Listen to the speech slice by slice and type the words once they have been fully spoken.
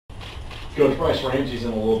Coach Bryce Ramsey's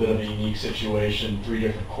in a little bit of a unique situation, 3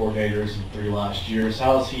 different coordinators in 3 last years.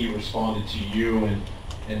 How has he responded to you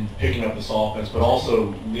and picking up this offense, but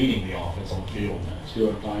also leading the offense on the field? He's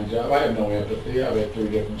doing a fine job. I have no empathy. I've had 3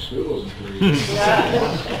 different schools in 3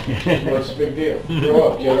 years. What's the big deal?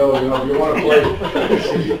 Grow up, kiddo. You know, if you want to play,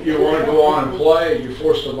 if you want to go on and play, you're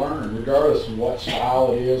forced to learn, regardless of what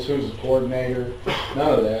style it is, who's the coordinator,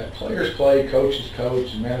 none of that. Players play, coaches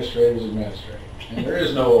coach, administrators administrate. And there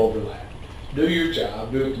is no overlap. Do your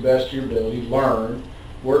job, do it the best of your ability, learn,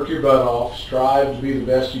 work your butt off, strive to be the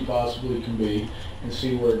best you possibly can be, and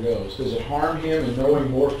see where it goes. Does it harm him in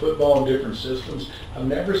knowing more football in different systems? I've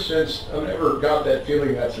never got that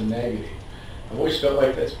feeling that's a negative. I've always felt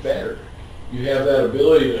like that's better. You have that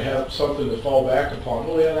ability to have something to fall back upon.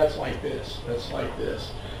 Oh yeah, that's like this, that's like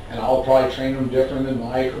this. And I'll probably train them different than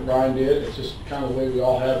Mike or Brian did. It's just kind of the way we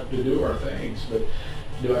all have to do our things. But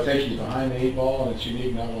do I think he's behind the 8 ball and it's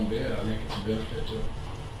unique? Not one bit. I think it's a benefit to him.